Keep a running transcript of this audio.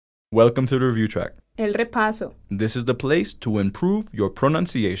Welcome to the review track. El repaso. This is the place to improve your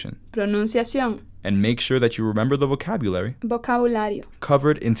pronunciation Pronunciación. and make sure that you remember the vocabulary Vocabulario.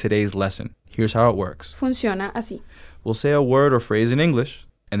 covered in today's lesson. Here's how it works. Funciona así. We'll say a word or phrase in English,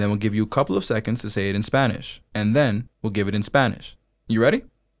 and then we'll give you a couple of seconds to say it in Spanish, and then we'll give it in Spanish. You ready?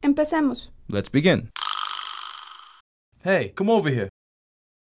 Empecemos. Let's begin. Hey, come over here.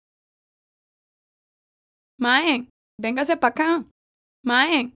 Maen, véngase pa' acá.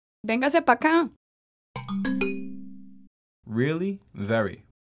 Maen, véngase pa' acá. Really? Very.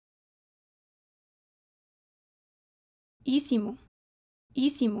 Ísimo.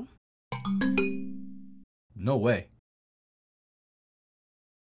 Ísimo. No way.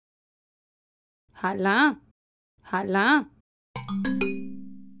 Jalá. Jalá.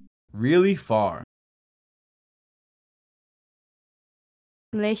 Really far.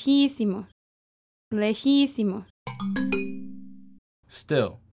 Lejísimo. Lejísimo.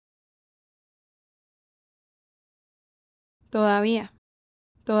 Still. Todavía.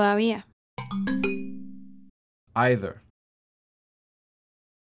 Todavía. Either.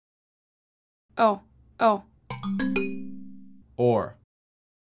 Oh. Oh. Or.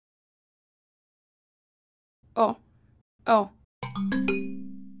 Oh. Oh.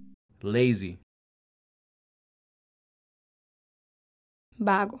 Lazy.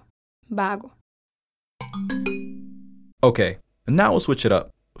 Vago. Vago. Okay, now we'll switch it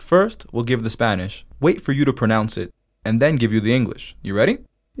up. First, we'll give the Spanish, wait for you to pronounce it, and then give you the English. You ready?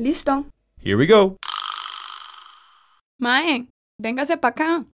 Listo. Here we go. Maen, véngase pa'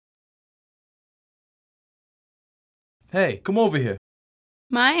 acá. Hey, come over here.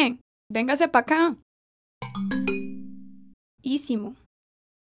 Maen, véngase pa' acá. Ísimo.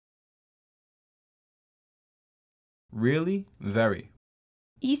 Really? Very.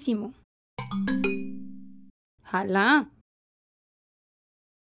 Ísimo. Jalá.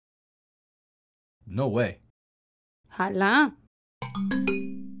 No way. Jalá.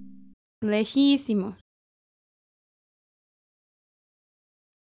 Lejísimo.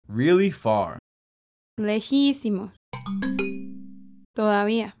 Really far. Lejísimo.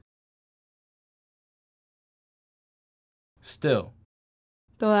 Todavía. Still.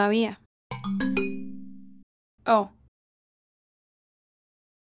 Todavía. Oh.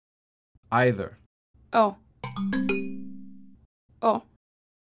 Either. Oh. Oh.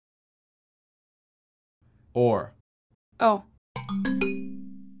 Or. Oh.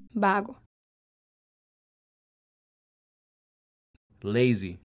 Vago.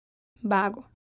 Lazy. Vago.